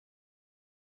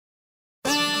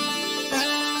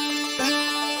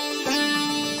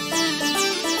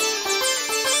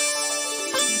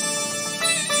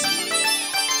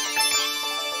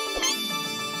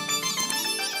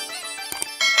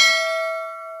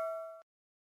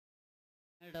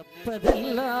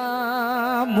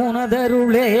நடப்பதெல்லாம்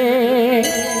உனதருளே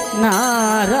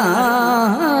நாராயண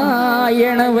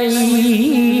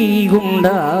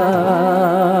வைகுண்டா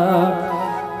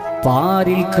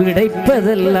பாரில்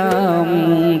கிடைப்பதெல்லாம்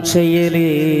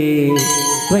செயலே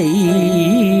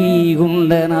வைகுண்டநாதா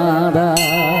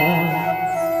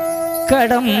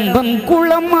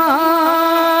கடம்பங்குளம்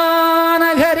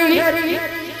நகரில்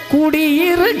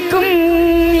குடியிருக்கும்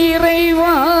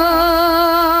இறைவா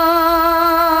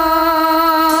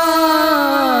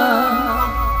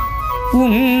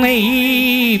உன்னை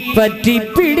பற்றி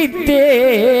பிடித்தே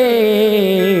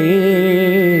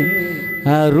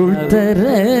அருள் தர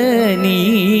நீ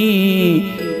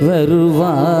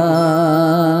வருவா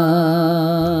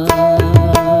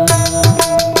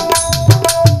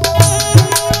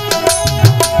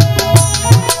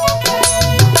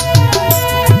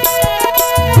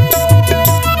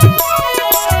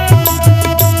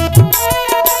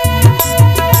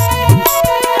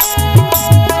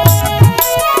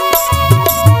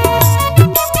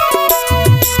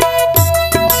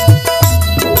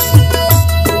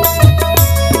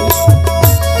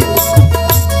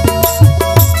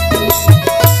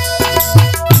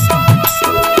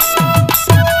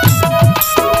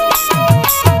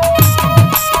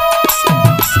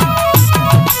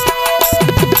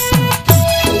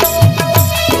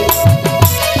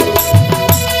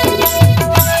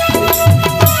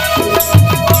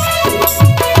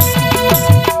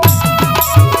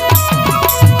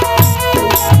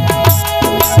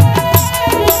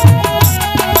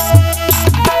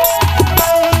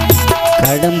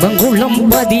கடம்பங்குளம்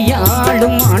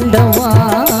பதியாளும் ஆண்டவா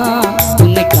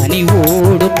உன்னை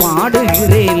கனிவோடு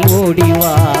பாடுகிறேன்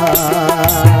ஓடிவா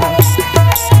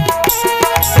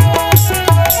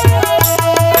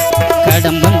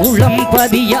கடம்பங்குளம்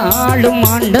பதியாளும்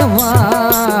ஆண்டவா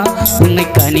உன்னை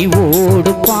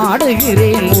கனிவோடு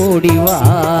பாடுகிறேன் ஓடிவா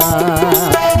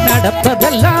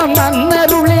நடப்பதெல்லாம்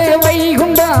நன்னருளே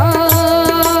வைகுண்டா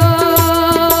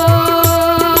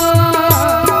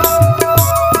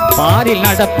பாரில்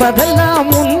நடப்பதெல்லாம்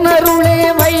உன்னருளே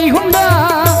வைகுண்டா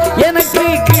எனக்கு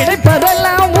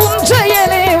கிடைப்பதெல்லாம் உன்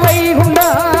செயலே வைகுண்டா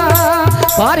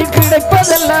பாரில்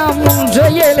கிடைப்பதெல்லாம் உன்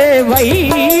செயலே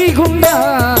வைகுண்டா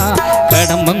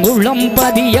கடம்பங்குளம்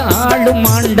பதியாளும்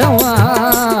ஆண்டவா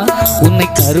உன்னை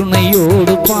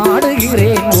கருணையோடு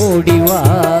பாடுகிறேன் ஓடிவா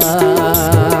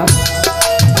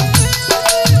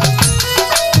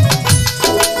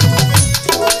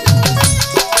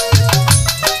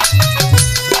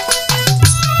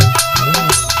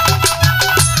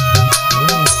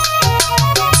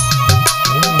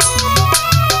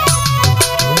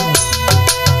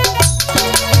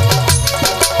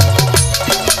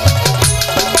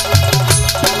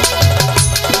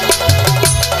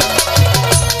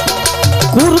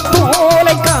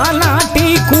குறுத்தோலை காலாட்டி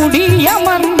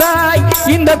குடியமர்ந்தாய்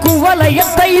இந்த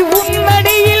குவலயத்தை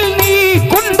உன்னடியில் நீ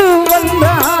கொண்டு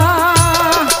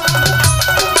வந்தாய்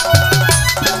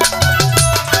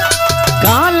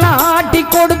காலாட்டி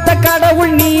கொடுத்த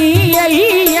கடவுள் நீ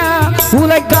ஐயா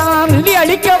உலகாந்தி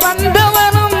அளிக்க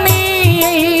வந்தவனும் நீ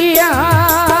ஐயா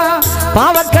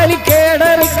பாவக்களி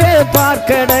கேடருக்கு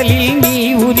பார்க்கடலில் நீ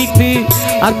உதித்து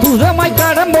அற்புதமாய்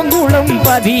கடம்பங்குளம்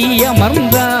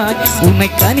பதியமர்ந்தாய் உன்னை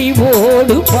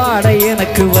கனிவோடு பாட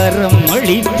எனக்கு வரம்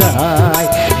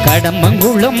அளித்தாய்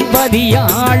கடம்பங்குளம்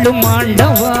பதியாளும்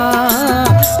ஆண்டவா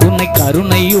உன்னை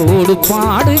கருணையோடு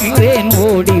பாடுகிறேன்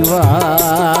ஓடிவா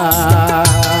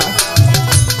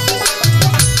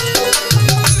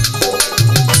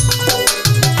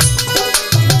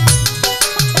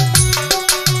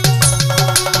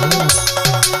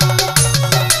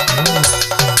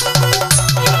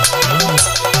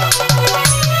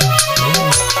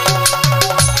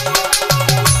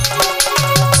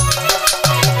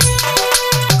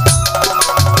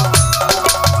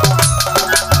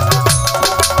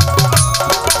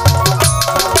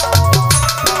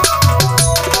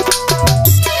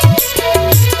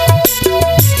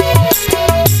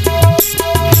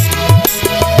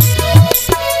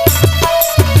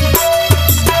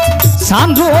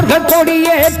சான்றோர்கள்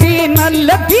கொடியேற்றி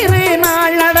நல்ல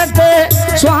திருநாள் நடத்த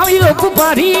சுவாமி ஒப்பு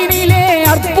பரியினிலே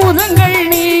அற்புதங்கள்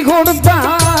நீ கொடுத்தா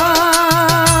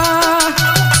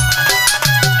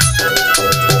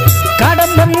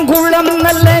கடம்பங்குளம்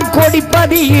நல்ல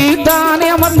கொடிப்பதியில் தானே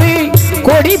அமர்ந்து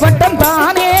கொடிபட்டம்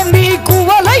தானேந்தி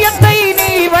குவலயத்தை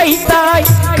நீ வைத்தாய்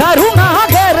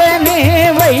கருணாகரனே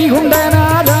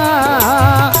வைகுண்டநாதா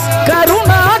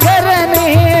கருணாகரனே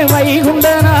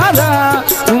வைகுண்டநாதா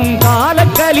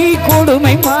காலக்கலி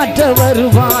கொடுமை மாற்ற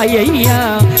வருவாயையா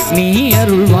நீ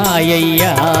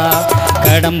அருள்வாயையா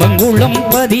கடம்பங்குளம்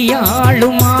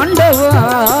பதியாளும் ஆண்டவா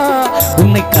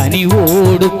உன்னை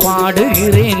கனிவோடு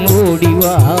பாடுகிறேன்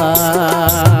ஓடிவா.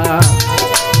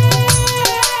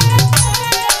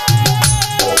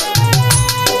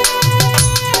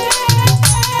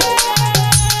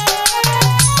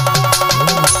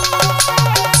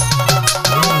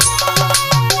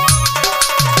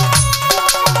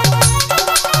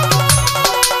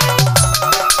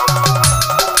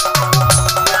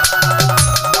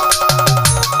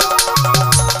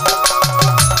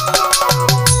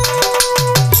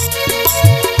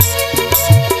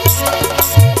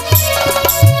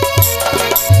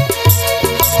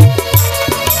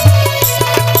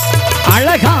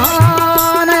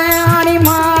 அழகான ஆனி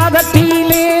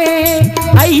மாதத்திலே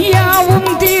ஐயாவும்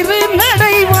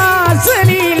திருநடை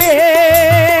வாசலிலே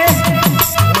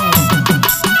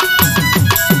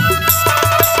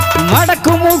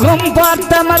மடக்கு முகம்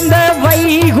பார்த்தமர்ந்த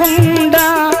வைகுண்டா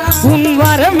உன்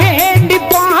வரமேண்டி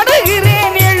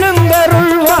பாடுகிறேன்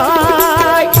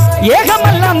எழுந்தருள்வாய்.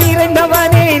 ஏகமெல்லாம்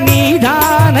நிறைந்தவனே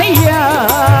நீதானையா,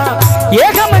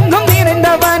 ஏகமெங்கும்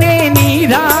நிறைந்தவனே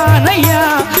நீதானையா,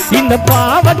 இந்த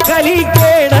பாவக்களி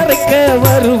கேடறுக்க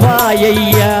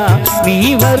வருவாயையா, நீ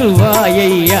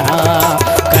வருவாயையா.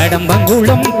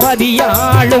 கடம்பங்குளம்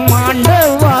பதியாளும்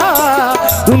ஆண்டவா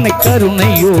உன்னை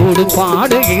கருணையோடு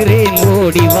பாடுகிறேன்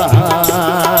ஓடிவா.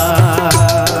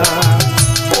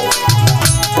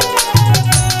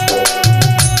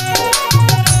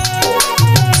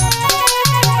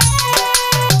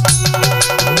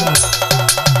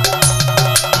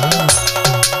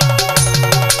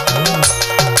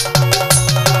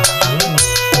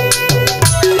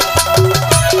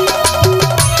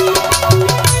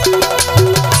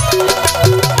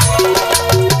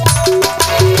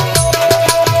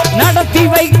 நடத்தி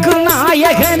வைக்கும்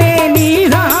நாயகனே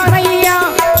நீதானையா,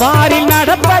 பாரி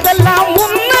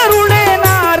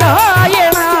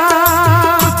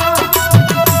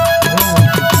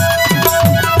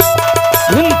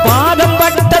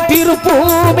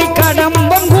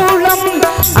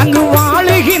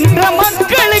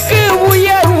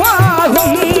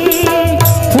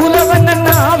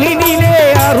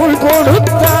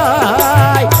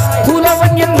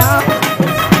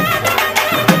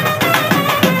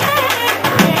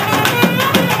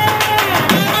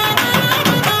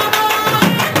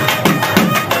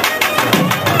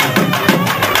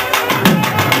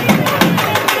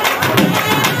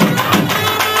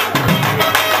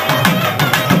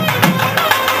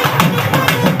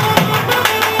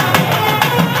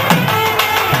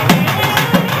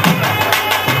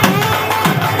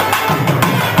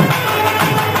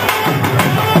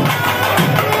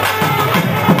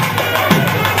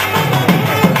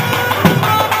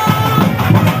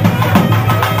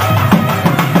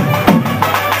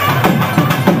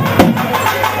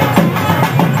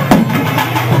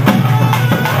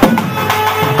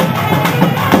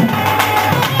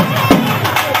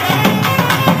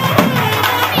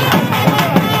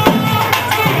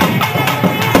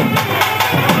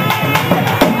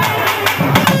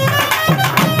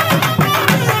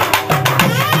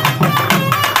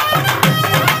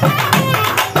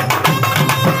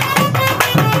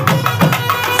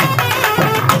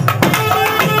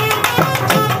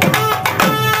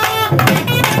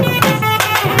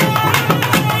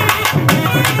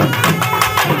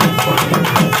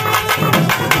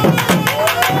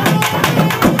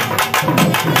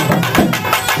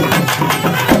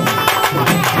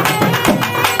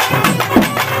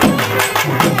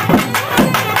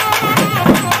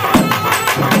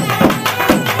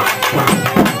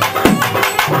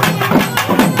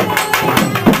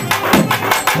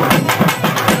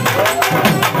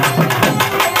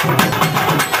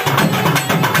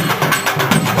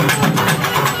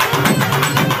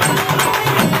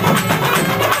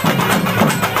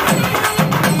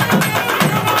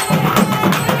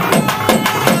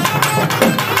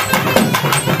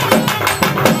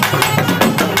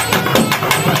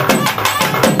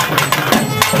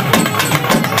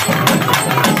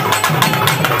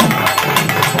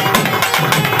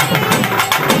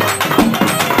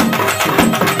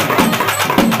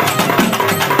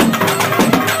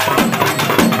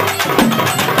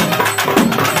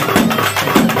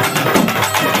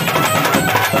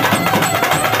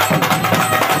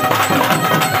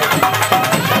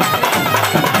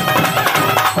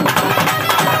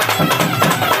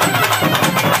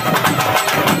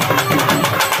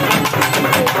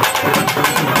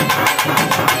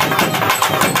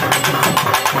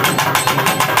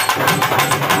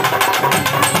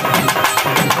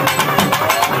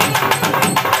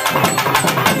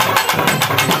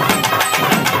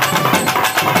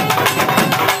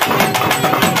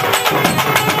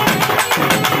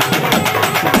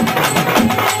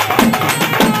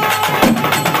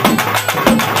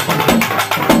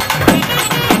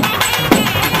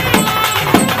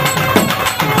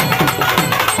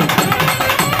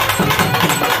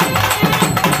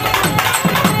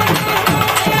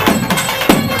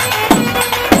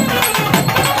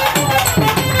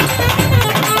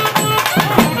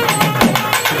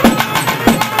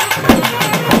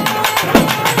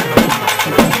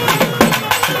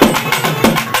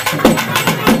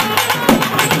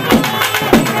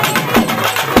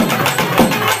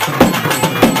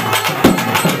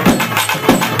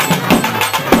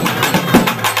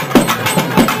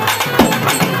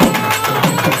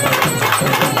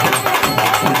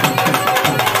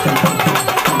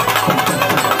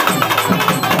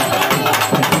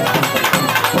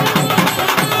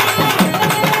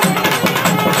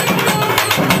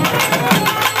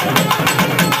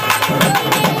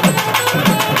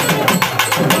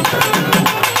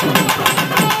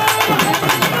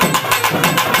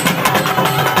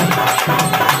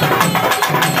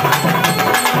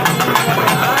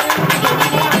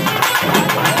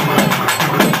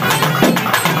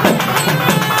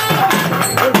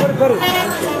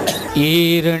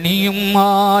தேரணியும்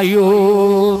மாயோ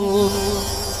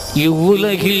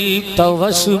இவ்வுலகில்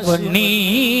தவசு பண்ணி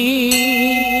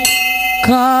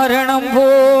காரணம்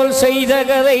போல் செய்த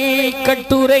கதை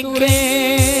கட்டுரைக்க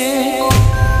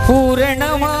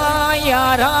பூரணமாய்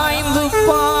ஆராய்ந்து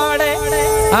பாட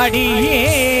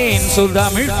அடியேன்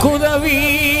சுதமிழ் குதவி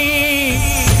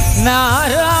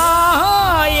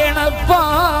நாராயண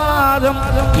பாதம்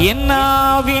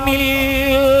என்னாவினில்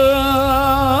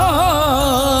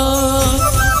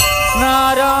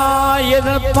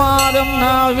நாராயணர் பாதம்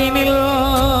நாவினில்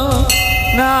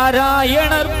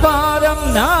நாராயணர் பாதம்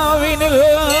நாவினில்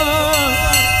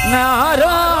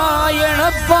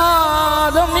நாராயணர்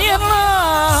பாதம்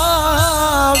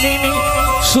என்னாவினில்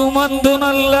சுமந்து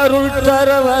நல்லருள்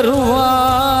தர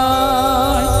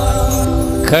வருவாய்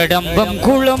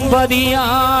கடம்பங்குளம்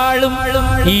பதியாளும்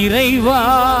இறைவா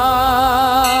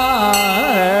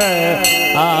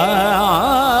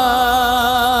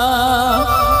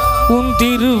உன்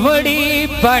திருவடி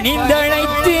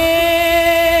பணிந்தழைத்தேன்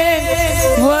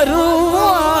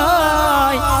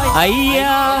வருவாய்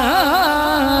ஐயா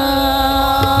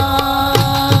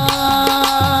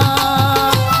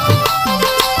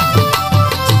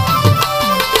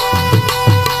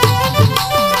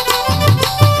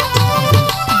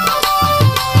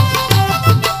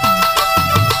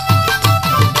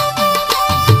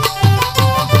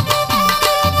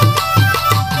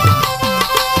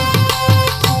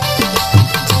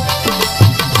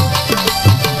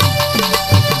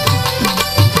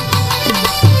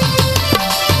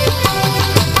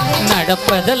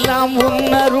நடப்பதெல்லாம்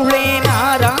உன்னருளே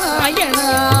நாராயணா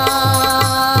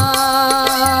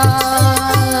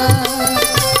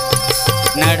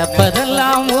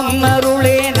நடப்பதெல்லாம்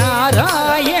உன்னருளே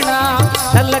நாராயணா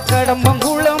நல்ல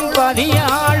கடம்பங்குளம்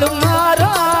பதியாளும்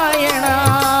நாராயணா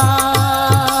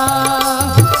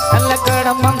நல்ல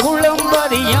கடம்பங்குளம்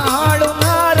பதியாளும்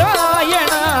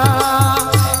நாராயணா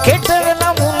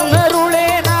கேட்டதெல்லாம் உன்னருளே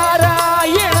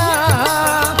நாராயணா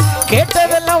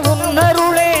கேட்டதெல்லாம்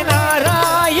உன்னருளே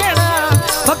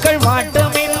மக்கள்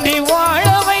மாட்டமின்றி வாழ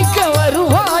வைக்க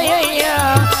வருவாயையா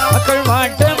மக்கள்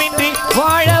மாட்டமின்றி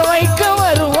வாழ வைக்க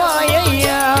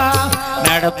வருவாயையா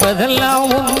நடப்பதெல்லாம்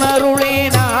உன்னருளே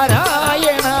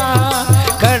நாராயணா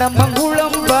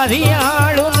கடம்பங்குளம்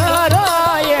பதியாளும்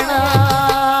நாராயணா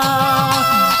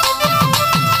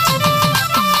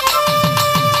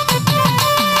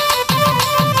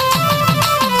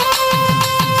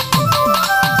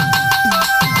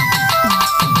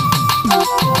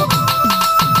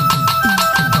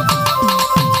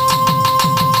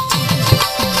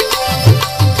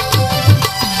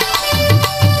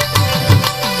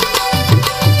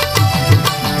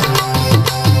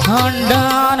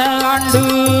ஆண்டான ஆண்டு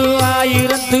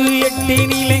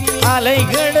 1008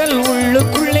 அலைகடல்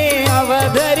உள்ளுக்குள்ளே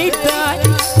அவதரித்தாய்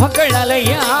மக்கள்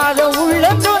அலையாத உள்ள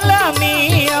சொல்ல நீ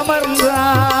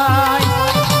அமர்ந்தாய்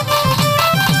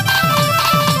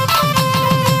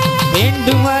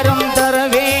வேண்டும் வரம் தர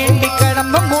வேண்டி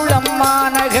கடம்பங்குளம்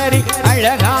மாநகரி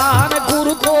அழகான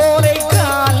குருத்தோரை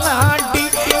கால் நாட்டி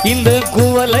இந்த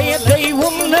குவலயத்தை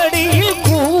உன்னடியில்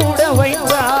கூட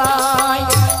வைத்தாய்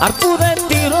அற்புத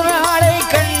திருநாளை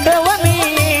கண்டவனே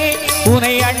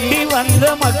உனை அண்டி வந்த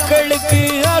மக்களுக்கு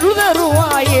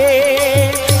அருதருவாயே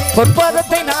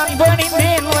பொற்பதத்தை நான்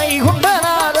பணிந்தேன்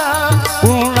வைகுண்டநாதா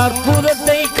உன்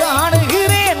அற்புதத்தை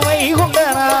காணுகிறேன்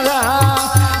வைகுண்டநாதா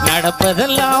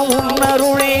நடப்பதெல்லாம்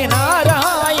உன்னருளே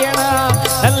நாராயணா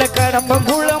நல்ல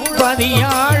கடம்பங்குளம்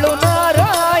பதியாளும்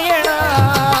நாராயணா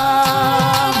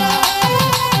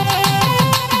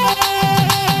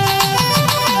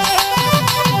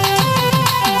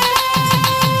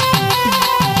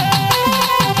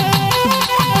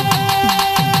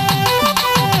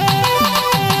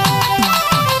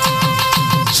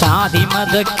சாதி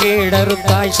மத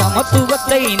கேடறுத்தாய்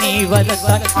சமத்துவத்தை நீ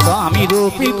வளர்த்தாய் சுவாமி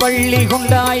ரூபி பள்ளி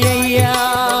கொண்டாய் ஐயா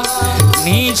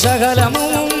நீ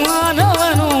சகலமும்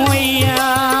மாணவனும் ஐயா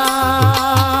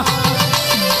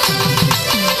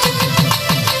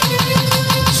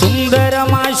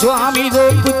சுந்தரமாய் சுவாமி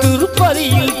தோப்பு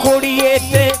திருப்பதியில்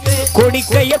கொடியேற்ற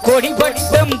கொடிக்கைய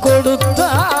கொடிபட்டம்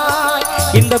கொடுத்தாய்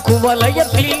இந்த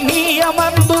குவலயத்தில் நீ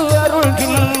அமர்ந்து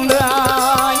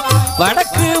அருள்கின்றாய்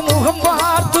வடக்கு முகம்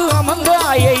பார்த்து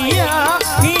அமர்ந்தாய் ஐயா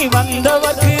நீ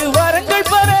வந்தவர்க்கு வரங்கள்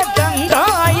பெற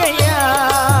தந்தாய் ஐயா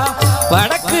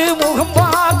வடக்கு முகம்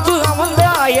பார்த்து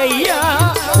அமர்ந்தாய் ஐயா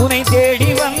உன்னை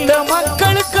தேடி வந்த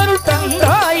மக்களுக்கு அருள்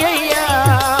தந்தாய் ஐயா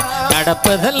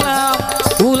நடப்பதெல்லாம்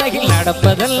உலகில்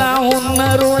நடப்பதெல்லாம்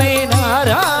உன்னருளே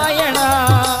நாராயணா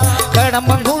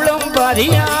கடம்பங்குளம்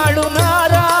பதியாளும்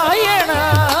நாராயணா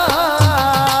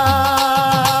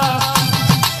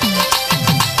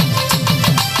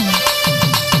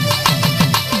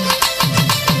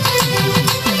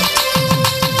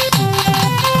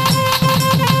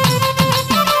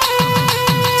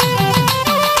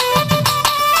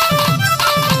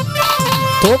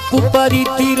தோப்புப்பதி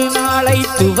திருநாளை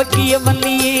துவக்கிய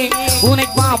வன்னியே உனை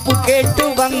பாப்பு கேட்டு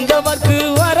வந்தவர்க்கு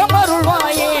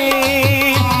வரமருள்வாயே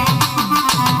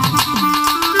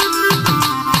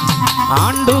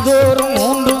ஆண்டுதோறும்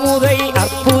 3 முறை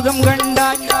அற்புதம்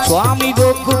கண்டாய் சுவாமி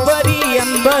தோப்புப்பதி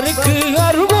என்பருக்கு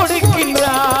அருள்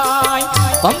கொடுக்கின்றாய்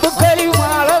பம்புக்களி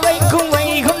மாள வைக்கும்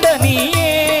வைகுண்ட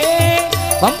நீயே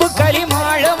பம்புக்களி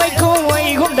மாள வைக்கும்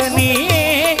வைகுண்ட நீயே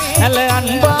நல்ல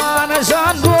அன்பான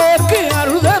சான்றோர்க்கு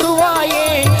அருள் தருவாயே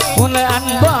உன்னை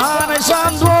அன்பான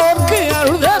சான்றோர்க்கு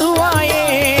அருள் தருவாயே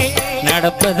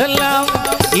நடப்பதெல்லாம்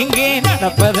இங்கே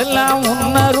நடப்பதெல்லாம்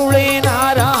உன்னருளே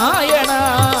நாராயணா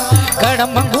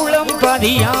கடம்பங்குளம்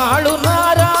பதியாளு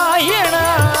நாராயணா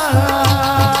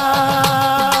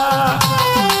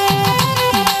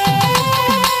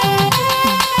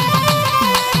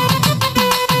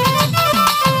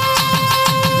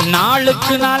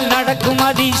நாளுக்கு நாள் நடக்கும்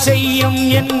அதிசயம்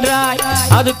என்றாய்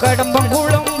அது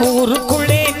கடம்பங்குளம்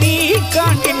ஊருக்குள்ளே நீ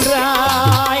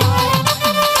காண்கின்றாய்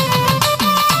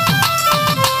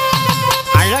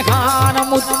அழகான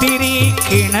முத்திரி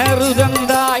கிணறு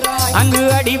தந்தாய் அங்கு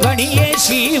அடிபணியே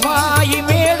சிவாயி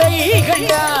மேடை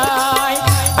கண்டாய்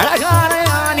அழகான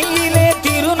ஆணியிலே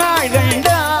திருநாள்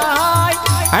கண்டாய்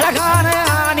அழகான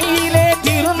ஆணியிலே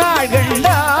திருநாள்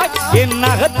கண்டாய் என்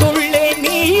அகத்துள்ளே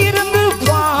நீ இருந்து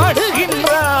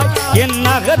பாடுகின்றாய் என்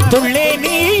அகத்துள்ளே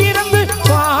நீ இருந்து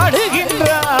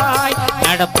பாடுகின்றாய்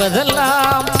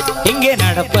நடப்பதெல்லாம் இங்கே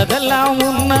நடப்பதெல்லாம்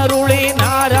உன்னருளே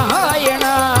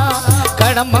நாராயணா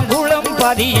கடம்பங்குளம்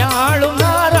பதியாளும்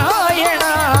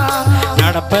நாராயணா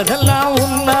நடப்பதெல்லாம்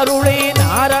உன்னருளே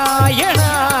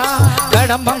நாராயணா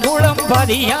கடம்பங்குளம்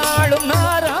பதியாளும்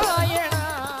நாராயணா